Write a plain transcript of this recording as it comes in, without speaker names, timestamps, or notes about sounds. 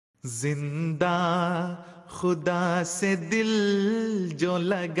जिंदा खुदा से दिल जो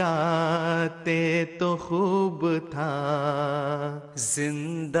लगाते तो खूब था।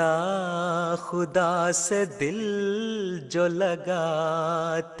 जिंदा खुदा से दिल जो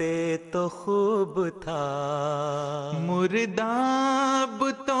लगाते तो खूब था। मुर्दा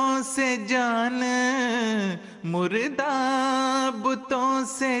बुतों से जान, मुर्दा बुतों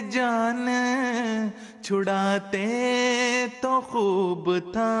से जान छुड़ाते तो खूब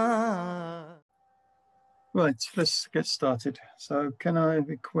था। Right, let's get started. So can I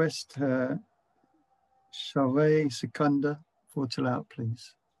request Shareh Sikanda for Tilawat,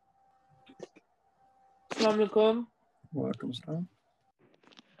 please? Assalamu alaikum. Welcome, salam.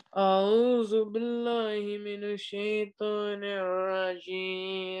 أعوذ بالله من الشيطان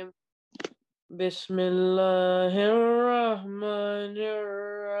الرجيم. بسم الله الرحمن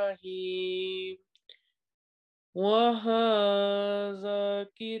الرحيم. وهذا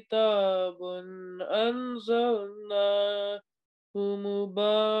كتاب أنزلناه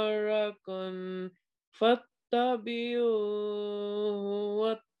مبارك فاتبعوه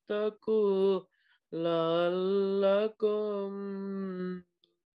واتقوا لعلكم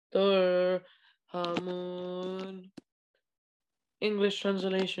ترحمون. English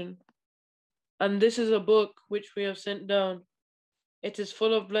translation. And this is a book which we have sent down. It is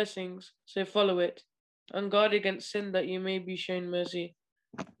full of blessings, so follow it, and guard against sin that you may be shown mercy.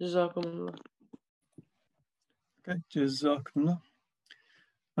 Jazakumullah. Okay, Jazakumullah.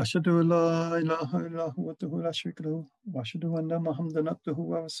 Ashhadu an la ilaha illallah wahdahu la sharika lahu wa ashhadu anna Muhammadan abduhu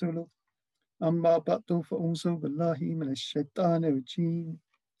wa rasuluh. Amma ba'du fa'uzu billahi minash shaitanir rajim.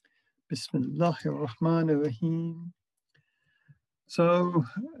 Bismillahir rahmanir rahim. So,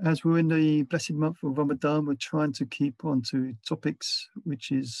 as we're in the blessed month of Ramadan, we're trying to keep on to topics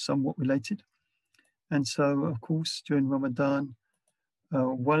which is somewhat related. And so, of course, during Ramadan,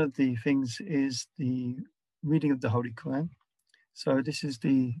 one of the things is the reading of the Holy Quran. So this is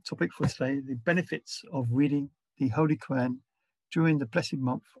the topic for today, the benefits of reading the Holy Quran during the blessed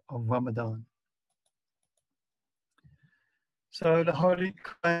month of Ramadan. So the Holy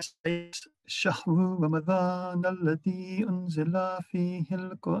Quran says, Shahru Ramadan alladhi unzila fihi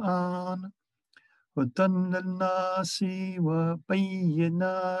al-Quran hudan lil-nasi wa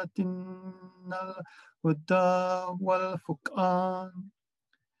bayyinatin al-huda wal-furqan.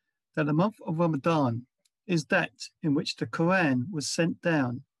 That the month of Ramadan is that in which the Quran was sent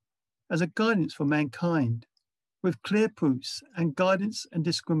down as a guidance for mankind, with clear proofs and guidance and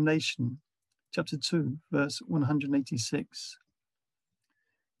discrimination. Chapter 2, verse 186.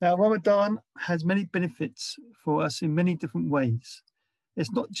 Now, Ramadan has many benefits for us in many different ways.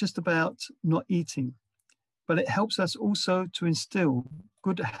 It's not just about not eating, but it helps us also to instill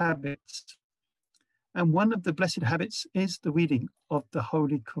good habits. And one of the blessed habits is the reading of the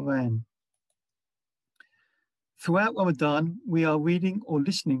Holy Quran. Throughout Ramadan, we are reading or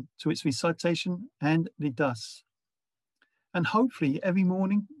listening to its recitation and the dars. And hopefully every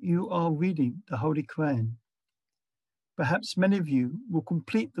morning you are reading the Holy Quran. Perhaps many of you will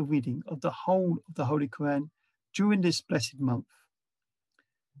complete the reading of the whole of the Holy Quran during this blessed month.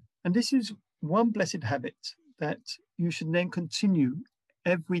 And this is one blessed habit that you should then continue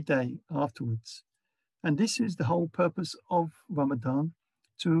every day afterwards. And this is the whole purpose of Ramadan,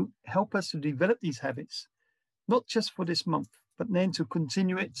 to help us to develop these habits, not just for this month, but then to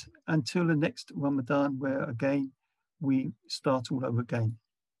continue it until the next Ramadan, where again we start all over again.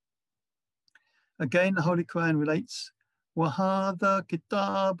 Again, the Holy Quran relates, وَهَذَا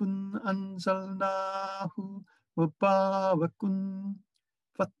كِتَابٌ أَنزَلْنَاهُ مُبَارَكٌ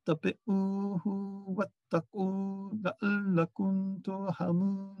فَاتَّبِعُوهُ وَاتَّقُوا لَعَلَّكُمْ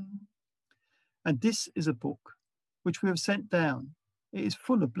تُرْحَمُونَ. And this is a book which we have sent down. It is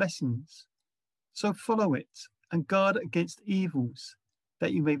full of blessings. So follow it and guard against evils,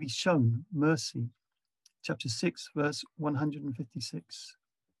 that you may be shown mercy. Chapter 6, verse 156.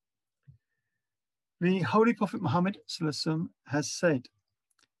 The Holy Prophet Muhammad has said,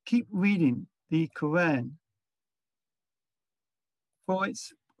 keep reading the Quran, for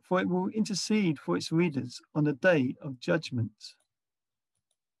it will intercede for its readers on the day of judgment.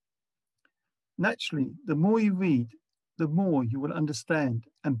 Naturally, the more you read, the more you will understand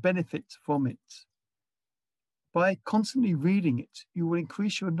and benefit from it. By constantly reading it, you will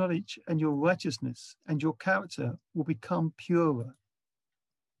increase your knowledge and your righteousness, and your character will become purer.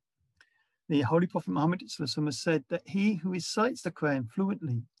 The Holy Prophet Muhammad has said that he who recites the Quran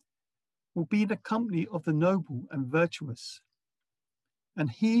fluently will be in the company of the noble and virtuous,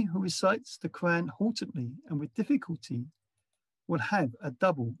 and he who recites the Quran haltingly and with difficulty will have a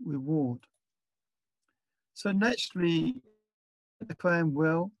double reward. So naturally, the Quran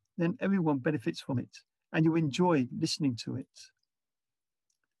well, then everyone benefits from it and you enjoy listening to it.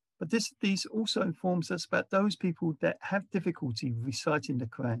 But these also informs us about those people that have difficulty reciting the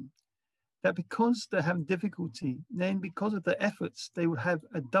Quran, that because they have difficulty, then because of their efforts, they will have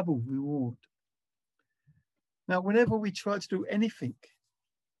a double reward. Now, whenever we try to do anything,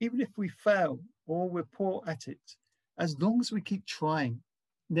 even if we fail or we're poor at it, as long as we keep trying,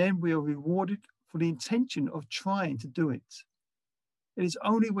 then we are rewarded for the intention of trying to do it. It is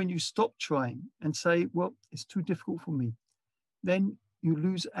only when you stop trying and say, well, it's too difficult for me, then you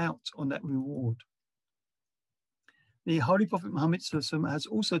lose out on that reward. The Holy Prophet Muhammad has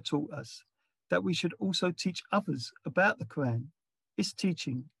also taught us that we should also teach others about the Quran, its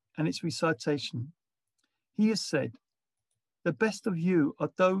teaching and its recitation. He has said, the best of you are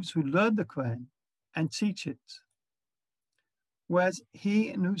those who learn the Quran and teach it. Whereas he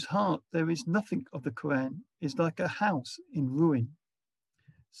in whose heart there is nothing of the Quran is like a house in ruin.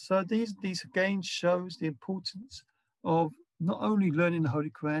 So these again shows the importance of not only learning the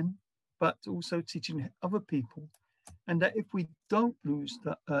Holy Quran, but also teaching other people. And that if we don't recite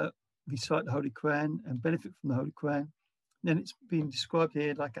the Holy Quran and benefit from the Holy Quran, then it's being described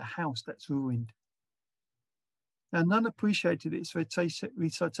here like a house that's ruined. Now, none appreciated its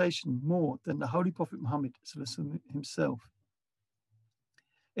recitation more than the Holy Prophet Muhammad himself.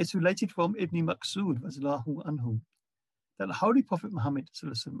 It's related from Ibn Maqsood anhu, that the Holy Prophet Muhammad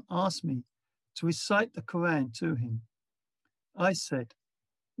asked me to recite the Quran to him. I said,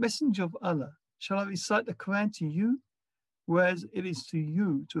 Messenger of Allah, shall I recite the Quran to you, whereas it is to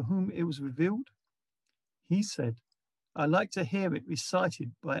you to whom it was revealed? He said, I like to hear it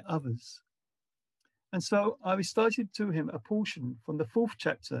recited by others. And so I recited to him a portion from the 4th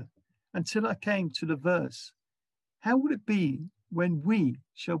chapter until I came to the verse, how would it be when we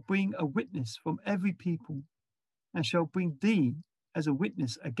shall bring a witness from every people and shall bring thee as a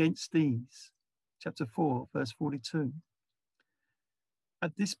witness against these? Chapter 4, verse 42.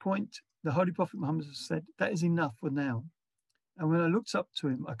 At this point, the Holy Prophet Muhammad said, that is enough for now. And when I looked up to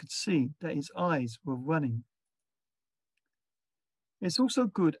him, I could see that his eyes were running. It's also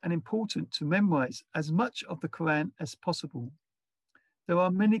good and important to memorize as much of the Quran as possible. There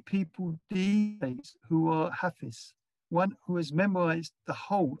are many people these days who are Hafiz, one who has memorized the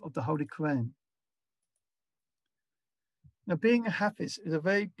whole of the Holy Quran. Now, being a Hafiz is a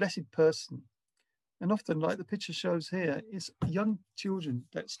very blessed person. And often, like the picture shows here, it's young children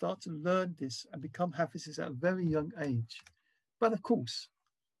that start to learn this and become Hafizes at a very young age. But of course,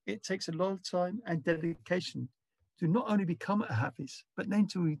 it takes a lot of time and dedication to not only become a Hafiz, but then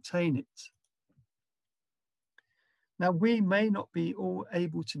to retain it. Now, we may not be all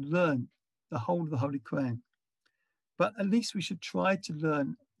able to learn the whole of the Holy Quran, but at least we should try to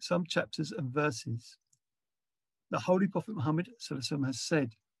learn some chapters and verses. The Holy Prophet Muhammad has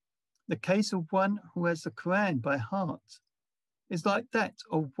said, the case of one who has the Quran by heart is like that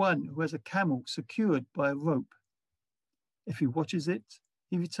of one who has a camel secured by a rope. If he watches it,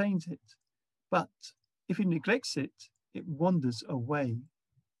 he retains it. But if he neglects it, it wanders away.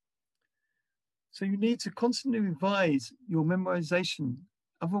 So you need to constantly revise your memorization.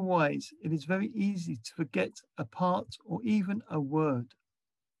 Otherwise, it is very easy to forget a part or even a word.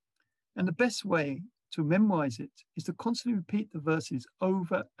 And the best way to memorize it is to constantly repeat the verses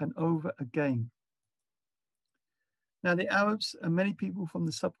over and over again. Now, the Arabs and many people from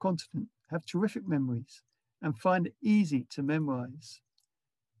the subcontinent have terrific memories and find it easy to memorize.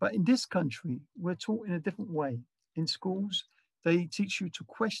 But in this country, we're taught in a different way. In schools, they teach you to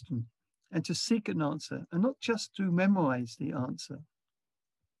question and to seek an answer and not just to memorize the answer.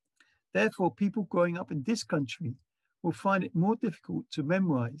 Therefore, people growing up in this country will find it more difficult to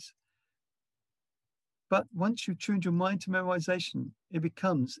memorize. But once you tune your mind to memorization, it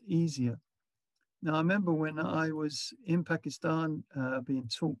becomes easier. Now, I remember when I was in Pakistan being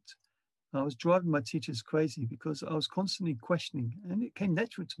taught, I was driving my teachers crazy because I was constantly questioning, and it came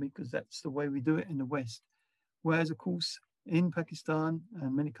natural to me because that's the way we do it in the West. Whereas, of course, in Pakistan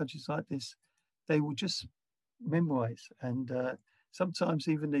and many countries like this, they will just memorize. And sometimes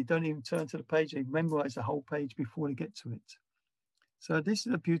even they don't even turn to the page, they memorize the whole page before they get to it. So this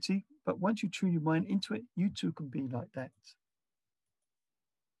is a beauty, but once you tune your mind into it, you too can be like that.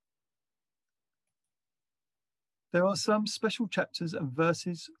 There are some special chapters and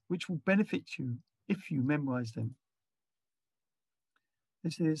verses which will benefit you if you memorize them.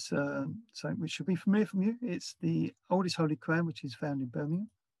 This is something which should be familiar from you. It's the oldest Holy Quran, which is found in Birmingham.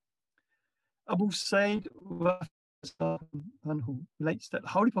 Abu Sayyid anhu relates that the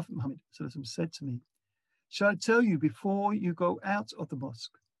Holy Prophet Muhammad said to me, shall I tell you before you go out of the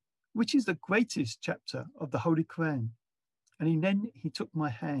mosque, which is the greatest chapter of the Holy Quran? and then he took my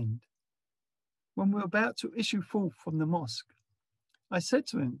hand. When we were about to issue forth from the mosque, I said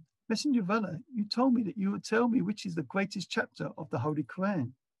to him, Messenger of Allah, you told me that you would tell me which is the greatest chapter of the Holy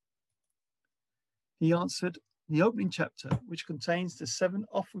Quran. He answered, the opening chapter, which contains the 7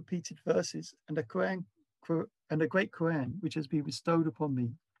 oft-repeated verses and the great Quran, which has been bestowed upon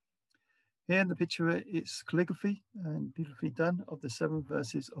me. Here in the picture, it's calligraphy and beautifully done of the 7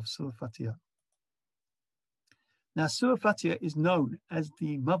 verses of Surah Fatiha. Now, Surah Fatiha is known as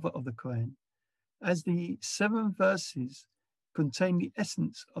the mother of the Quran, as the 7 verses contain the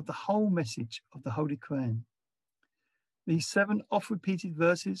essence of the whole message of the Holy Quran. These 7 oft-repeated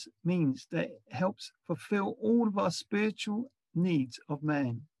verses means that it helps fulfill all of our spiritual needs of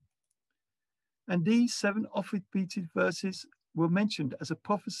man. And these 7 oft-repeated verses were mentioned as a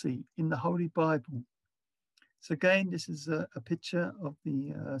prophecy in the Holy Bible. So again, this is a picture of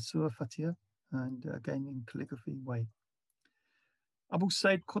the Surah Fatiha, and again in calligraphy way. Abu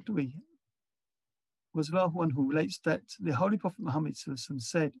Sayyid Qutbi was the one who relates that the Holy Prophet Muhammad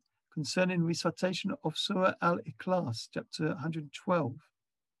said concerning recitation of Surah Al-Ikhlas, chapter 112,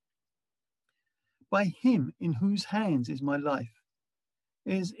 by him in whose hands is my life,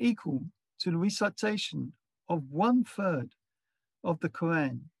 it is equal to the recitation of 1/3 of the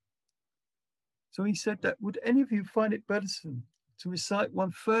Quran. So he said that, would any of you find it burdensome to recite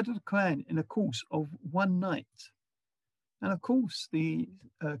 1/3 of the Quran in a course of one night? And of course, the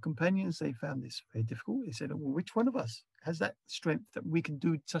companions, they found this very difficult. They said, well, which one of us has that strength that we can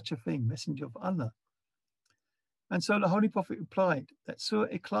do such a thing, Messenger of Allah? And so the Holy Prophet replied that Surah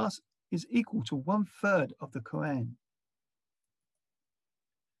Ikhlas is equal to 1/3 of the Quran.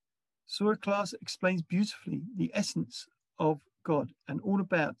 Surah Ikhlas explains beautifully the essence of God and all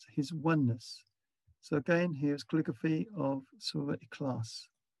about his oneness. So again, here's calligraphy of Surah Ikhlas.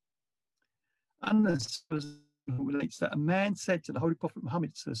 Anas who relates that a man said to the Holy Prophet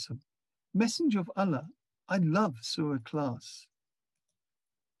Muhammad, Messenger of Allah, I love Surah Ikhlas.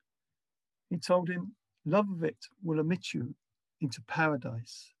 He told him, love of it will admit you into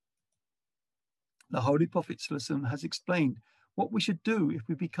paradise. The Holy Prophet has explained what we should do if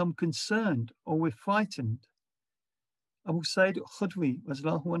we become concerned or we're frightened. Abu Sayyid Khudri was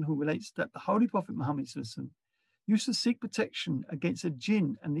the one who relates that the Holy Prophet Muhammad used to seek protection against the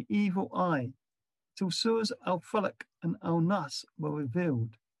jinn and the evil eye till Surahs Al-Falaq and Al-Nas were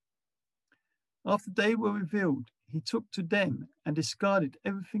revealed. After they were revealed, he took to them and discarded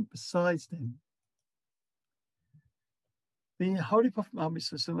everything besides them. The Holy Prophet Muhammad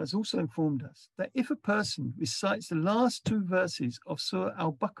has also informed us that if a person recites the last 2 verses of Surah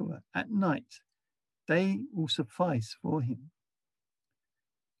Al-Baqarah at night, they will suffice for him.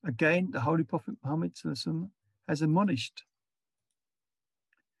 Again, the Holy Prophet Muhammad has admonished,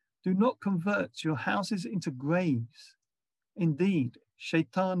 do not convert your houses into graves. Indeed,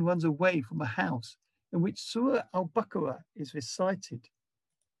 Shaitan runs away from a house in which Surah Al-Baqarah is recited.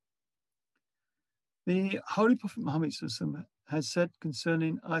 The Holy Prophet Muhammad has said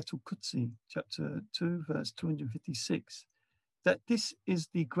concerning Ayatul Qudsi, chapter 2, verse 256, that this is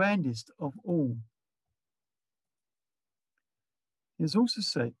the grandest of all. He has also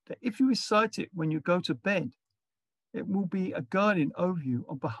said that if you recite it when you go to bed, it will be a guardian over you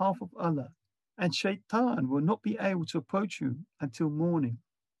on behalf of Allah, and Shaitan will not be able to approach you until morning.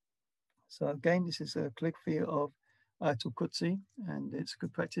 So again, this is a calligraphy of Ayatul Qudsi, and it's a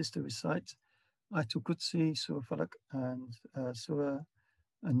good practice to recite Ayatul Qudsi, Surah Falaq, and Surah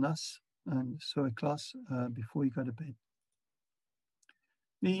An-Nas, and Surah Ikhlas before you go to bed.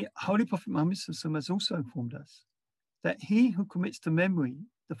 The Holy Prophet Muhammad has also informed us that he who commits to memory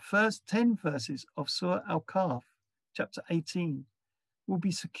the first 10 verses of Surah Al-Kahf, chapter 18, will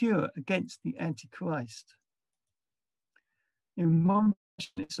be secure against the Antichrist. In one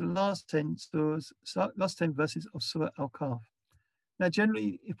version, it's the last 10 verses of Surah Al-Kahf. Now,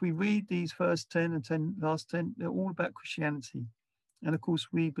 generally, if we read these first 10 and last 10, they're all about Christianity. And of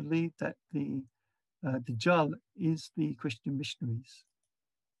course, we believe that the Dajjal is the Christian missionaries.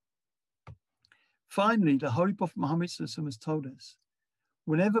 Finally, the Holy Prophet Muhammad has told us,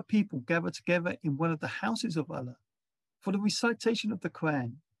 whenever people gather together in one of the houses of Allah for the recitation of the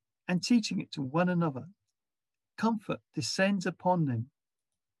Quran and teaching it to one another, comfort descends upon them.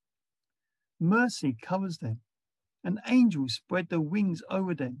 Mercy covers them, and angels spread their wings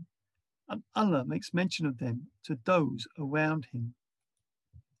over them, and Allah makes mention of them to those around him.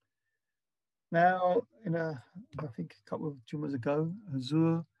 Now, I think a couple of Jummahs ago,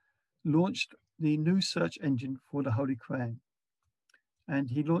 Hazur launched the new search engine for the Holy Quran.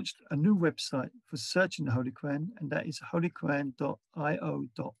 And he launched a new website for searching the Holy Quran, and that is holyquran.io.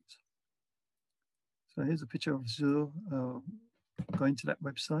 So here's a picture of Zur going to that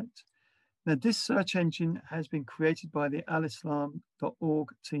website. Now, this search engine has been created by the alislam.org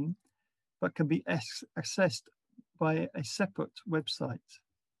team, but can be accessed by a separate website.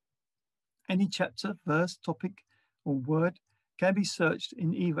 Any chapter, verse, topic, or word can be searched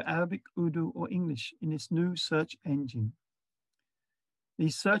in either Arabic, Urdu, or English in this new search engine.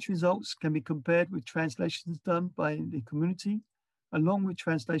 These search results can be compared with translations done by the community, along with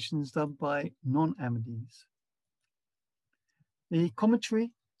translations done by non-Ahmadis. The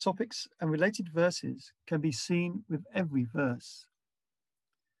commentary, topics, and related verses can be seen with every verse.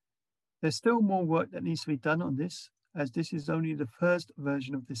 There's still more work that needs to be done on this, as this is only the first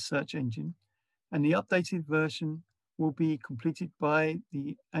version of this search engine, and the updated version will be completed by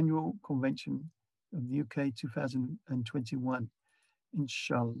the annual convention of the UK 2021,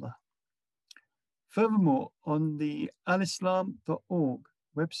 inshallah. Furthermore, on the alislam.org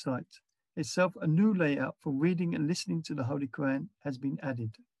website itself, a new layout for reading and listening to the Holy Quran has been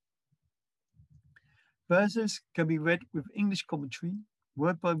added. Verses can be read with English commentary,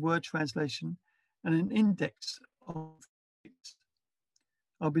 word-by-word translation, and an index of it.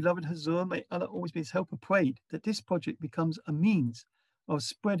 Our beloved Hazur, may Allah always be his helper, prayed that this project becomes a means of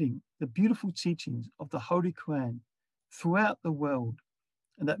spreading the beautiful teachings of the Holy Quran throughout the world,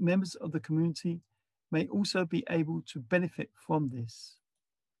 and that members of the community may also be able to benefit from this.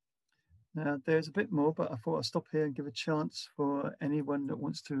 Now, there's a bit more, but I thought I'd stop here and give a chance for anyone that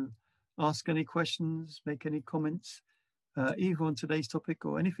wants to ask any questions, make any comments, either on today's topic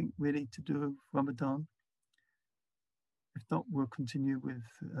or anything really to do with Ramadan. If not, we'll continue with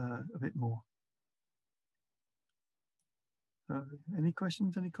a bit more. Any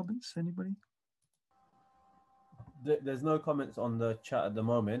questions, any comments, anybody? There's no comments on the chat at the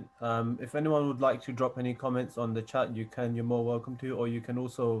moment. If anyone would like to drop any comments on the chat, you're more welcome to, or you can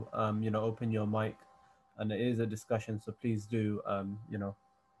also, open your mic, and it is a discussion, so please do,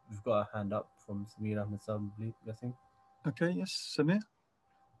 we've got a hand up from Samir Ahmed Sam, I'm guessing. Okay, yes, Samir.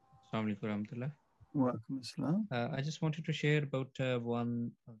 Assalamu alaikum warahmatullah. Welcome, Islam. I just wanted to share about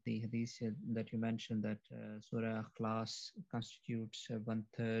one of the hadiths that you mentioned, that Surah Ikhlas constitutes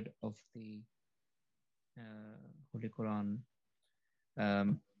 1/3 of the Holy Quran.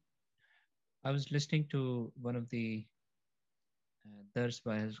 I was listening to one of the dars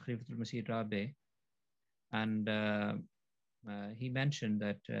by Hazrat Khalifatul Masih Rabi, and he mentioned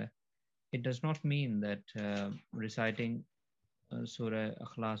that it does not mean that reciting Surah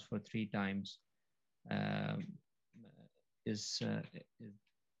Ikhlas for 3 times is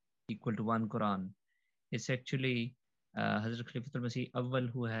equal to 1 Quran. It's actually Hazrat Khalifatul Masih Awwal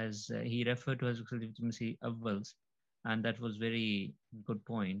who has, he referred to Hazrat Khalifatul Masih Awwals, and that was very good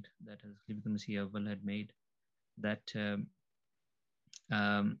point that Hazrat Khalifatul Masih Awwal had made, that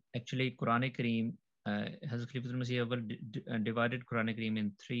actually Quranic Kareem, Hazrat Khalifatul Masih Awwal divided Quranic Kareem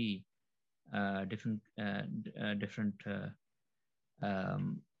in 3 different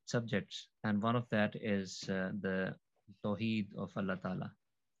subjects, and one of that is the Tawheed of Allah Ta'ala,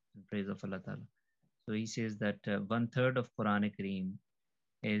 and praise of Allah Ta'ala. So he says that 1/3 of Quranic Kareem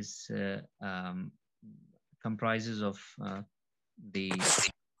is comprises of the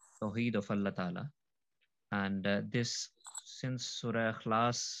Tawheed of Allah Ta'ala, and this, since Surah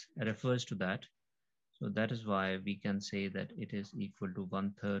Ikhlas refers to that, so that is why we can say that it is equal to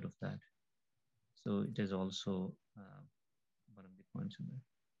 1/3 of that. So it is also one of the points in there.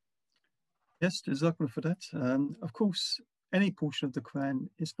 Yes, Jazakallah for that. Of course, any portion of the Quran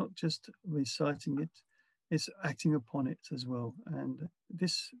is not just reciting it, it's acting upon it as well. And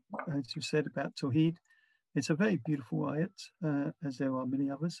this, as you said about Tawheed, it's a very beautiful ayat, as there are many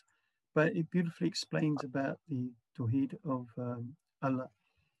others, but it beautifully explains about the Tawheed of Allah.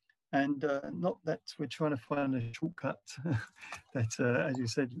 And not that we're trying to find a shortcut that, as you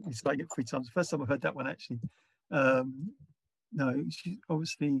said, reciting it 3 times. The first time I heard that one, actually. No,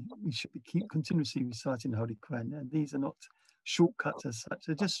 obviously we should be continuously reciting the Holy Quran, and these are not shortcuts as such.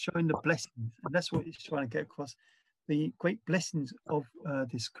 They're just showing the blessings, and that's what it's trying to get across, the great blessings of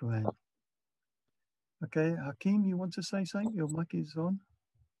this Quran. Okay, Hakeem, you want to say something? Your mic is on.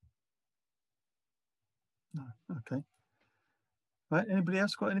 No, okay. Right, anybody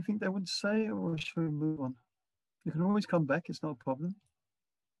else got anything they want to say, or should we move on? You can always come back, it's not a problem.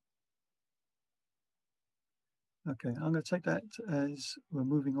 Okay, I'm going to take that as we're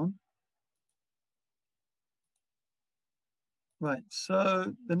moving on. Right,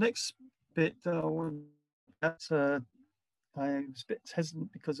 so the next bit I was a bit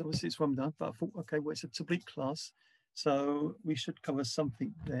hesitant because obviously it's Ramadan, but I thought, okay, well, it's a Tabligh class, so we should cover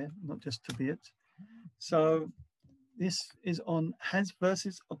something there, not just Tabligh. So this is on, has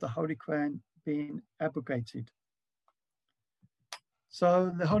verses of the Holy Quran been abrogated.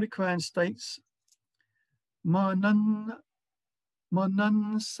 So the Holy Quran states, "Ma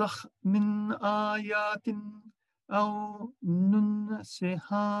nansakh min ayatin aw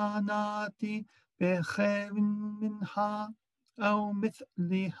nunsiha nati bi khairin minha aw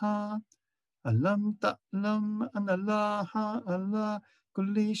mithliha alam ta'lam anna Allaha ala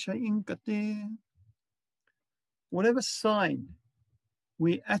kulli shay'in qadir." Whatever sign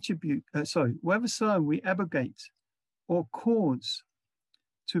we whatever sign we abrogate or cause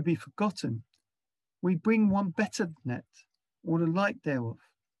to be forgotten, we bring one better than that, or the like thereof.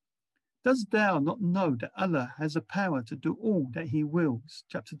 Dost thou not know that Allah has the power to do all that He wills?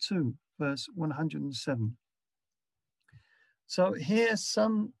 Chapter 2, verse 107. So here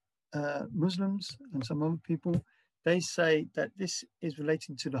some Muslims and some other people, they say that this is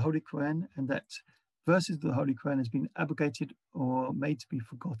relating to the Holy Quran and that verses of the Holy Quran has been abrogated or made to be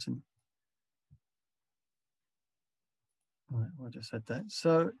forgotten. Right, well, I just said that.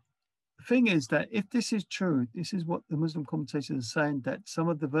 So the thing is that if this is true, this is what the Muslim commentators are saying, that some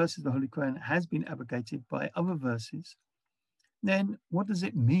of the verses of the Holy Quran has been abrogated by other verses, then what does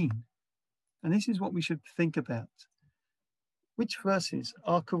it mean? And this is what we should think about. Which verses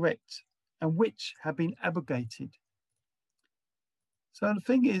are correct and which have been abrogated? So the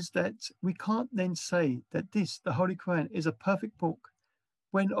thing is that we can't then say that the Holy Quran, is a perfect book,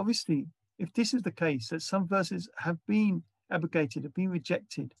 when obviously, if this is the case, that some verses have been abrogated, have been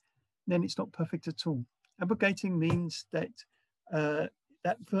rejected, then it's not perfect at all. Abrogating means that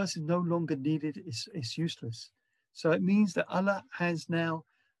that verse is no longer needed, it's useless. So it means that Allah has now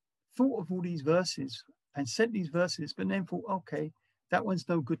thought of all these verses and sent these verses, but then thought, okay, that one's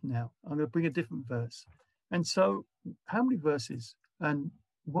no good now. I'm going to bring a different verse. And so how many verses and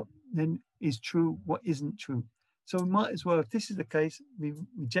what then is true, what isn't true? So we might as well, if this is the case, we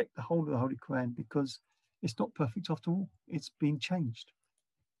reject the whole of the Holy Quran because it's not perfect after all. It's been changed.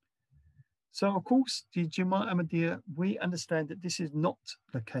 So of course, the Jamaat Ahmadiyya, we understand that this is not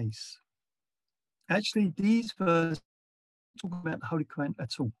the case. Actually, these verses talk about the Holy Quran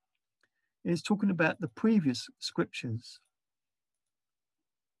at all. It's talking about the previous scriptures.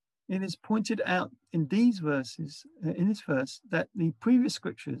 It is pointed out in these verses, in this verse, that the previous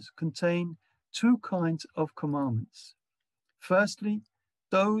scriptures contain two kinds of commandments. Firstly,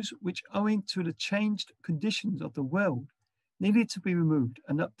 those which, owing to the changed conditions of the world, needed to be removed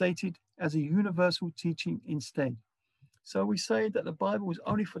and updated as a universal teaching instead. So we say that the Bible was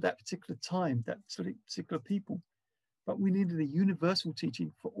only for that particular time, that particular people, but we needed a universal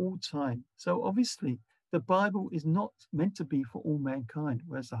teaching for all time. So obviously, the Bible is not meant to be for all mankind,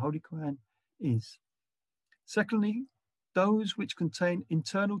 whereas the Holy Quran is. Secondly, those which contain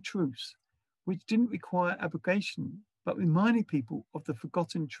internal truths, which didn't require abrogation, but reminding people of the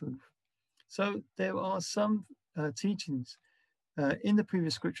forgotten truth. So there are some teachings in the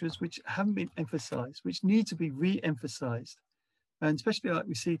previous scriptures which haven't been emphasized, which need to be re-emphasized. And especially like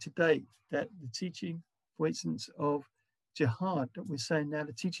we see today, that the teaching, for instance, of jihad, that we're saying now,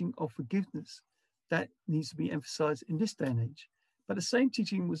 the teaching of forgiveness, that needs to be emphasized in this day and age. But the same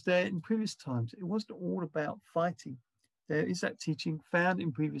teaching was there in previous times. It wasn't all about fighting. There is that teaching found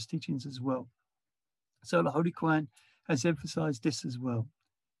in previous teachings as well. So the Holy Quran has emphasized this as well.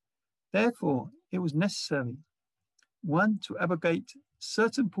 Therefore, it was necessary, one, to abrogate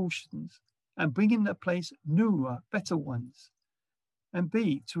certain portions and bring in their place newer, better ones, and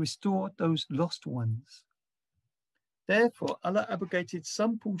B, to restore those lost ones. Therefore, Allah abrogated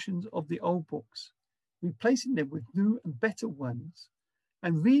some portions of the old books, replacing them with new and better ones,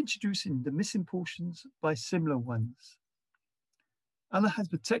 and reintroducing the missing portions by similar ones. Allah has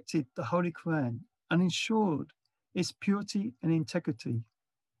protected the Holy Quran and ensured its purity and integrity.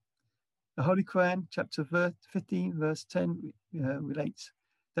 The Holy Quran, chapter 15, verse 10, relates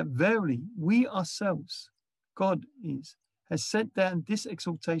that verily we ourselves, God has sent down this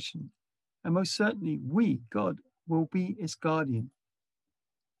exaltation, and most certainly we, God, will be its guardian.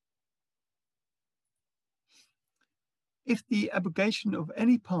 If the abrogation of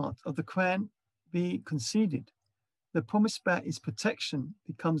any part of the Quran be conceded, the promise about its protection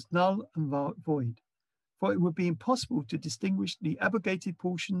becomes null and void, for it would be impossible to distinguish the abrogated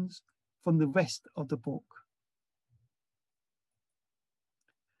portions from the rest of the book.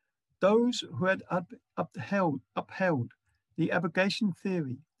 Those who had upheld the abrogation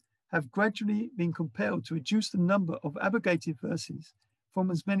theory have gradually been compelled to reduce the number of abrogated verses from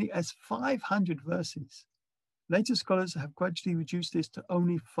as many as 500 verses. Later scholars have gradually reduced this to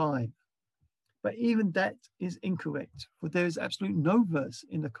only 5. But even that is incorrect, for there is absolutely no verse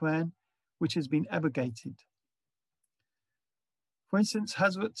in the Quran which has been abrogated. For instance,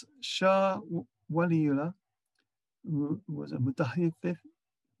 Hazrat Shah Waliullah, who was a mudathif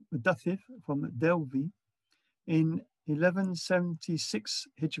from Delhi in 1176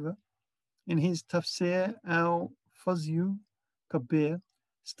 Hijrah, in his Tafsir al-Fazl Kabir,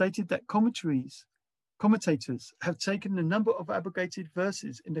 stated that commentators have taken the number of abrogated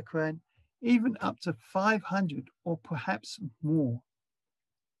verses in the Quran even up to 500 or perhaps more.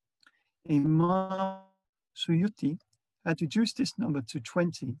 Imam Suyuti had reduced this number to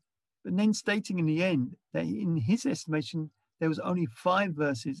 20, but then stating in the end that in his estimation there was only 5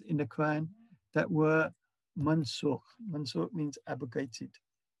 verses in the Quran that were mansukh. Mansukh means abrogated.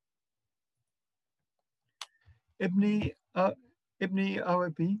 Ibn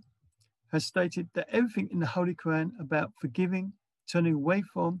Arabi has stated that everything in the Holy Quran about forgiving, turning away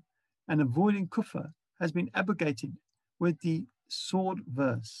from, and avoiding kufr has been abrogated with the sword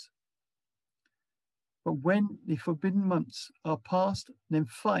verse. But when the forbidden months are past, then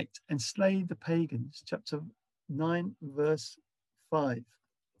fight and slay the pagans. Chapter 9, verse 5.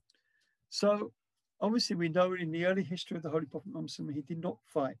 So, obviously, we know in the early history of the Holy Prophet Muhammad, he did not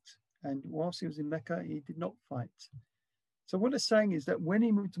fight. And whilst he was in Mecca, he did not fight. So what they're saying is that when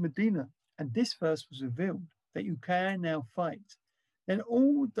he moved to Medina, and this verse was revealed, that you can now fight, then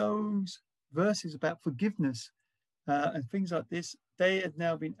all those verses about forgiveness and things like this, they have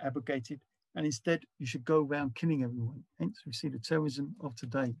now been abrogated. And instead, you should go around killing everyone. Hence, we see the terrorism of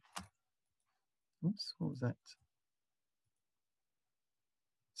today. Oops, what was that?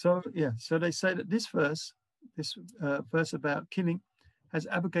 So, yeah, so they say that this verse about killing, has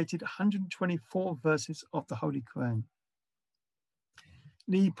abrogated 124 verses of the Holy Quran.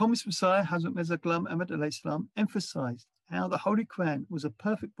 The promised Messiah, Hazrat Mirza Ghulam Ahmad alayhi salam, emphasized how the Holy Quran was a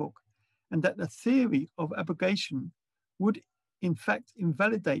perfect book and that the theory of abrogation would in fact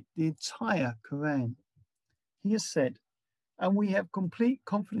invalidate the entire Quran. He has said, and we have complete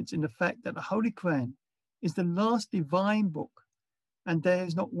confidence in the fact that the Holy Quran is the last divine book, and there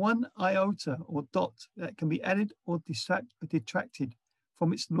is not one iota or dot that can be added or detracted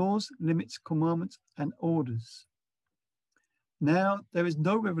from its laws, limits, commandments, and orders. Now, there is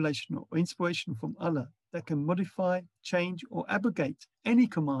no revelation or inspiration from Allah that can modify, change, or abrogate any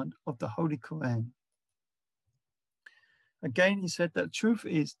command of the Holy Quran. Again, he said that the truth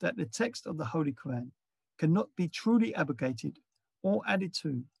is that the text of the Holy Quran cannot be truly abrogated or added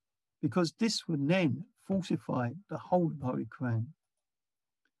to, because this would then falsify the whole of the Holy Quran.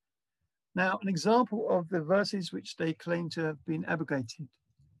 Now, an example of the verses which they claim to have been abrogated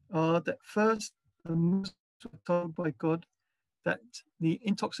are that first, the Muslims were told by God that the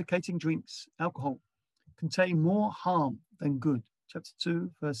intoxicating drinks, alcohol, contain more harm than good. Chapter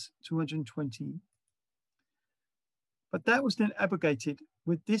 2, verse 220. But that was then abrogated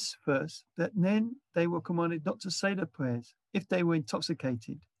with this verse, that then they were commanded not to say their prayers if they were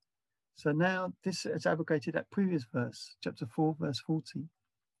intoxicated. So now this is abrogated that previous verse, chapter 4, verse 40.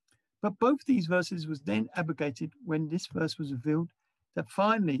 But both these verses was then abrogated when this verse was revealed, that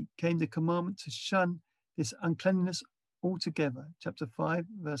finally came the commandment to shun this uncleanness altogether. Chapter 5,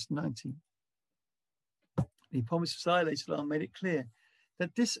 verse 90. The promised Messiah made it clear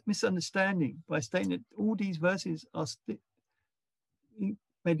that this misunderstanding, by stating that all these verses are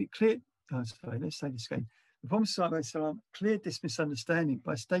made it clear. Oh, sorry, let's say this again. The promised Messiah cleared this misunderstanding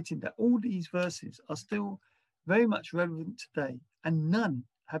by stating that all these verses are still very much relevant today, and none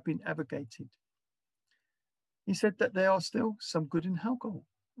have been abrogated. He said that there are still some good in alcohol.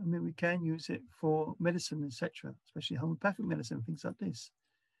 I mean, we can use it for medicine, etc., especially homeopathic medicine, things like this.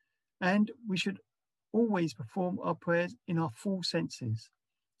 And we should always perform our prayers in our full senses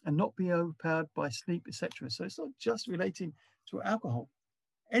and not be overpowered by sleep, etc. So it's not just relating to alcohol.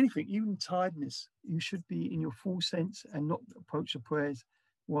 Anything, even tiredness, you should be in your full sense and not approach the prayers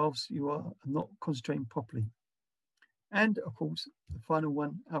whilst you are not concentrating properly. And of course, the final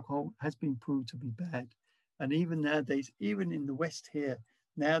one, alcohol, has been proved to be bad. And even nowadays, even in the West here,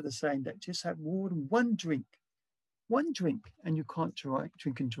 now they're saying that just have more than one drink, and you can't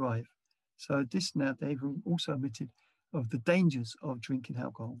drink and drive. So this now they've also admitted of the dangers of drinking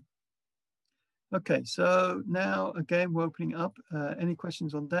alcohol. Okay, so now again, we're opening up any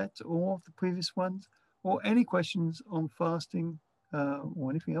questions on that or the previous ones, or any questions on fasting or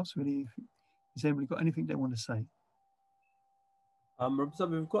anything else really. Has anybody got anything they want to say? Rabsa,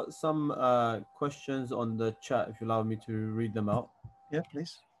 we've got some questions on the chat, if you allow me to read them out. Yeah,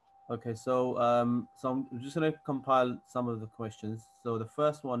 please. Okay, so I'm just going to compile some of the questions. So the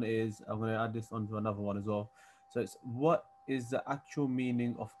first one is, I'm going to add this onto another one as well. So it's, what is the actual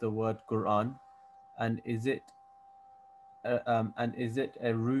meaning of the word Quran, and is it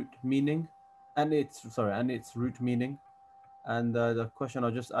a root meaning? And its root meaning? And the question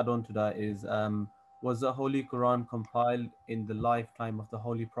I'll just add on to that is, was the Holy Quran compiled in the lifetime of the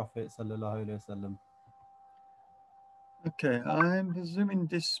Holy Prophet sallallahu alaihi wasallam? Okay, I'm presuming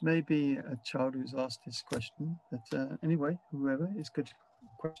this may be a child who's asked this question, but anyway, whoever, it's a good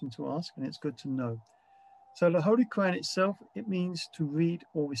question to ask and it's good to know. So the Holy Quran itself, it means to read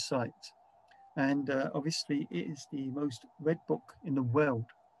or recite. And obviously it is the most read book in the world,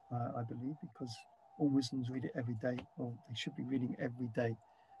 I believe, because all Muslims read it every day, or they should be reading every day.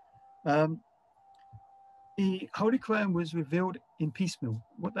 The Holy Quran was revealed in piecemeal.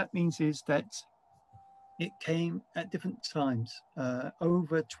 What that means is that it came at different times,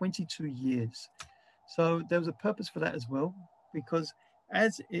 over 22 years. So there was a purpose for that as well, because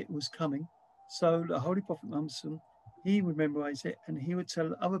as it was coming, so the Holy Prophet Muhammad, he would memorize it and he would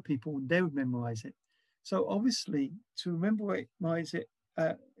tell other people and they would memorize it. So obviously to memorize it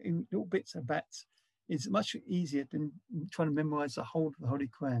in little bits and bats is much easier than trying to memorize the whole of the Holy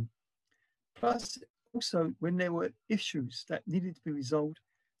Quran. Plus, also when there were issues that needed to be resolved,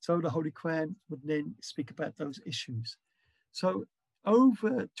 so the Holy Quran would then speak about those issues. So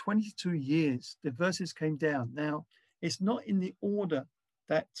over 22 years, the verses came down. Now, it's not in the order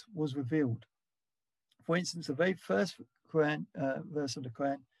that was revealed. For instance, the very first Quran verse of the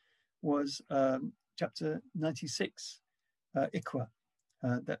Quran was chapter 96, Iqra,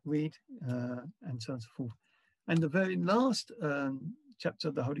 that read, and so on and so forth. And the very last chapter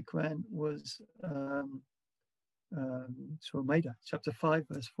of the Holy Quran was Surah Maida, chapter 5,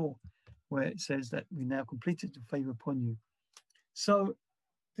 verse 4, where it says that we now completed the favor upon you. So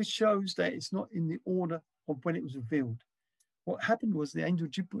this shows that it's not in the order of when it was revealed. What happened was the angel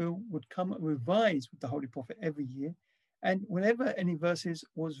Jibril would come and revise with the Holy Prophet every year. And whenever any verses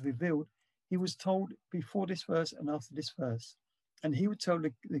was revealed, he was told before this verse and after this verse. And he would tell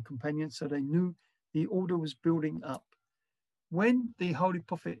the companions so they knew the order was building up. When the Holy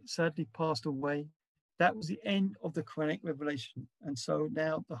Prophet sadly passed away, that was the end of the Quranic revelation. And so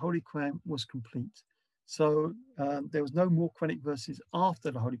now the Holy Quran was complete. So there was no more Quranic verses after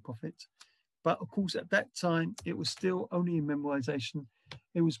the Holy Prophet. But of course, at that time, it was still only in memorization.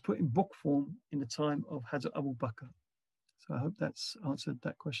 It was put in book form in the time of Hazrat Abu Bakr. So I hope that's answered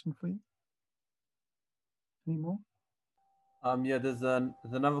that question for you. Any more? Yeah, there's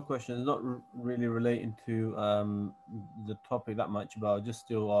another question. It's not really relating to the topic that much, but I'll just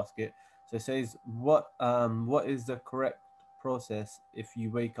still ask it. So it says, what is the correct process if you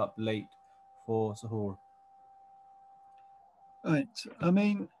wake up late for suhoor? Right. I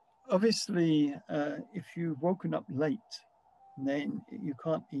mean, obviously, if you've woken up late, then you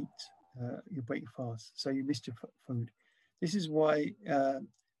can't eat your breakfast, so you missed your food. This is why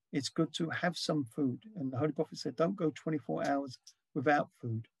it's good to have some food. And the Holy Prophet said, don't go 24 hours without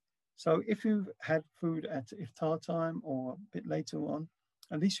food. So if you've had food at iftar time or a bit later on,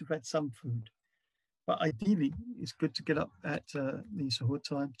 at least you've had some food. But ideally, it's good to get up at the suhoor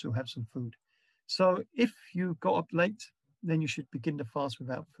time to have some food. So if you got up late, then you should begin the fast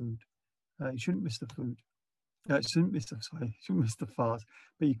without food. You shouldn't miss the food. Shouldn't miss the fast,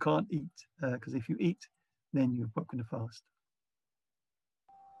 but you can't eat because if you eat, then you've broken the fast.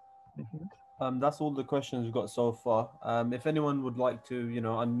 That's all the questions we've got so far. If anyone would like to,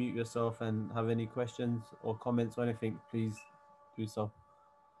 unmute yourself and have any questions or comments or anything, please do so.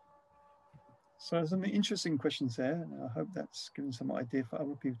 So there's some interesting questions there, and I hope that's given some idea for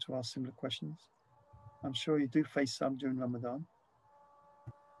other people to ask similar questions. I'm sure you do face some during Ramadan.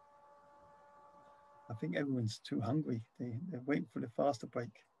 I think everyone's too hungry. They're waiting for the fast to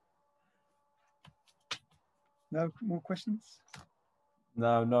break. No more questions?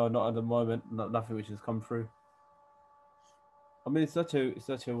 No, not at the moment. Nothing which has come through. I mean, it's such a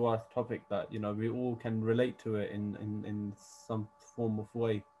vast topic that we all can relate to it in some form of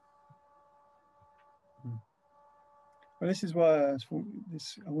way. Well, this is why I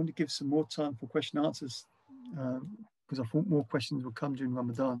want to give some more time for question and answers because I thought more questions would come during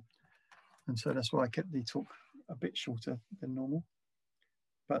Ramadan, and so that's why I kept the talk a bit shorter than normal.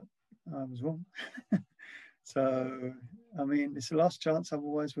 But I was wrong. So, I mean, it's the last chance.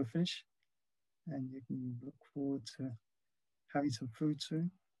 Otherwise, we'll finish, and you can look forward to having some food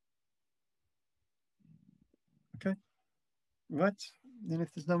soon. Okay, right. Then,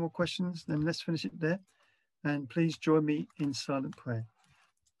 if there's no more questions, then let's finish it there. And please join me in silent prayer.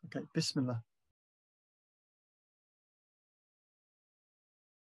 Okay, Bismillah.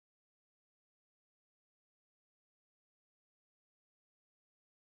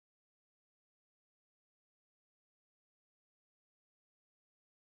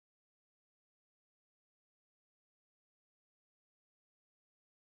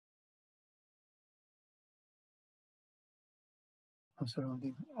 I'm sorry,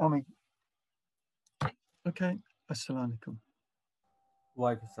 Ami. Okay, assalamu alaikum.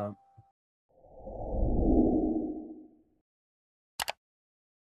 Wa alaikum salam.